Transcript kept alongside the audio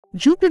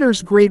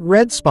Jupiter's Great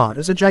Red Spot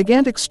is a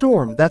gigantic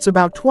storm that's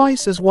about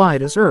twice as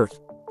wide as Earth,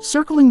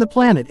 circling the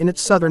planet in its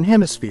southern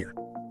hemisphere.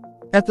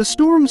 At the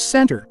storm's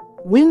center,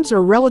 winds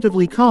are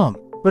relatively calm,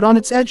 but on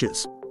its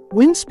edges,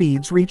 wind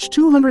speeds reach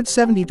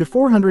 270 to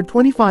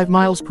 425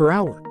 miles per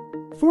hour,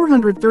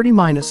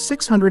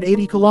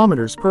 430–680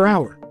 kilometers per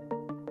hour.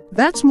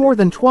 That's more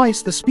than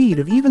twice the speed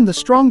of even the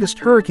strongest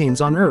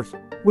hurricanes on Earth,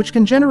 which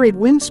can generate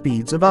wind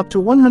speeds of up to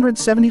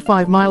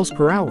 175 miles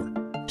per hour,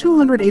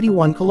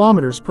 281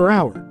 kilometers per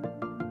hour.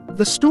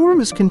 The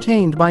storm is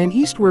contained by an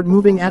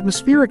eastward-moving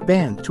atmospheric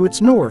band to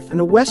its north and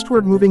a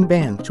westward-moving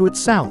band to its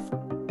south.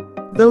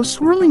 Those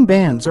swirling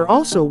bands are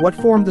also what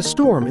formed the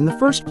storm in the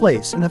first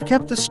place and have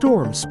kept the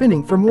storm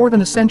spinning for more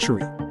than a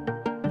century.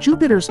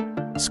 Jupiter's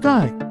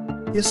sky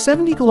is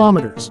 70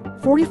 kilometers,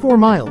 44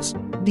 miles,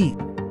 deep,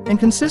 and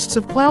consists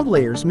of cloud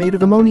layers made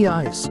of ammonia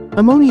ice,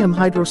 ammonium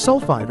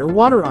hydrosulfide or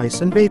water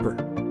ice and vapor.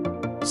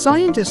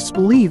 Scientists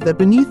believe that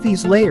beneath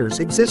these layers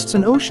exists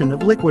an ocean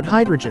of liquid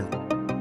hydrogen.